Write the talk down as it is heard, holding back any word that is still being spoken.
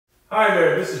Hi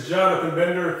there, this is Jonathan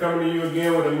Bender coming to you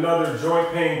again with another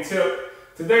joint pain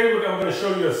tip. Today I'm going to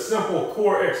show you a simple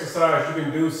core exercise you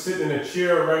can do sitting in a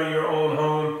chair right in your own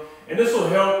home. And this will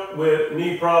help with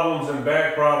knee problems and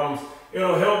back problems.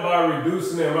 It'll help by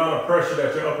reducing the amount of pressure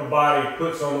that your upper body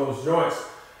puts on those joints,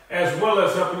 as well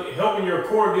as helping your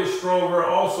core get stronger.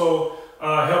 Also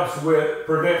helps with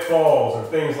prevent falls and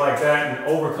things like that, and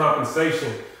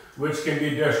overcompensation, which can be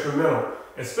detrimental.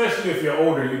 Especially if you're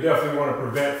older, you definitely want to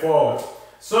prevent falling.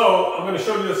 So I'm going to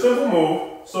show you a simple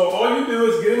move. So all you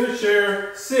do is get in the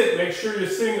chair, sit, make sure you're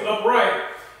sitting upright,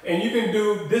 and you can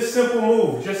do this simple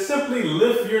move. Just simply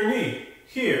lift your knee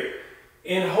here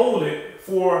and hold it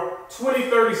for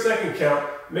 20-30 second count.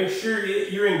 Make sure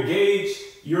you engage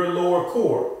your lower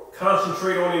core.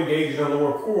 Concentrate on engaging the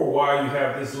lower core while you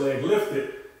have this leg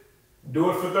lifted. Do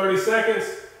it for 30 seconds,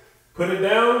 put it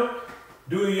down,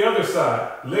 do the other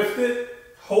side. Lift it,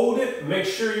 hold it, make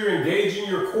sure you're engaging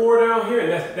your core down here,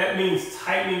 and that means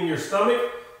tightening your stomach,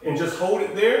 and just hold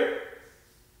it there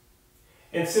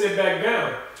and sit it back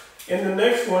down. In the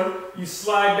next one, you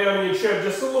slide down in your chair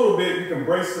just a little bit. You can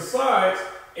brace the sides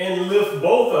and lift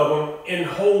both of them and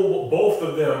hold both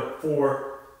of them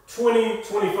for 20,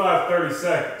 25, 30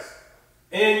 seconds.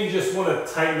 And you just want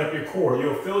to tighten up your core.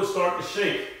 You'll feel it start to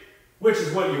shake, which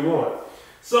is what you want.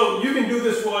 So you can do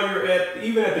this while you're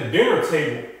even at the dinner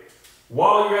table.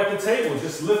 While you're at the table,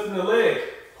 just lifting the leg,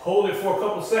 hold it for a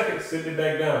couple seconds, sitting it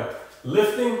back down.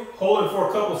 Lifting, hold it for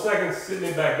a couple seconds, sitting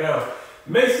it back down.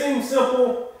 May seem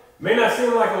simple, may not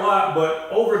seem like a lot, but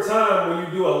over time, when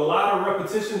you do a lot of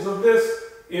repetitions of this,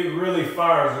 it really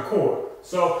fires the core.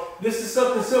 So this is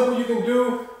something simple you can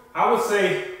do. I would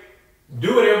say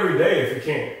do it every day if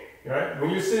you can. Right?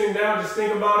 When you're sitting down, just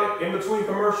think about it in between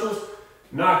commercials,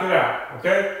 knock it out.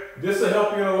 Okay? This will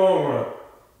help you in the long run.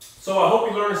 So I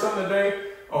hope you learned something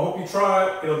today. I hope you try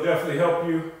it. It'll definitely help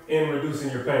you in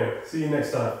reducing your pain. See you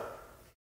next time.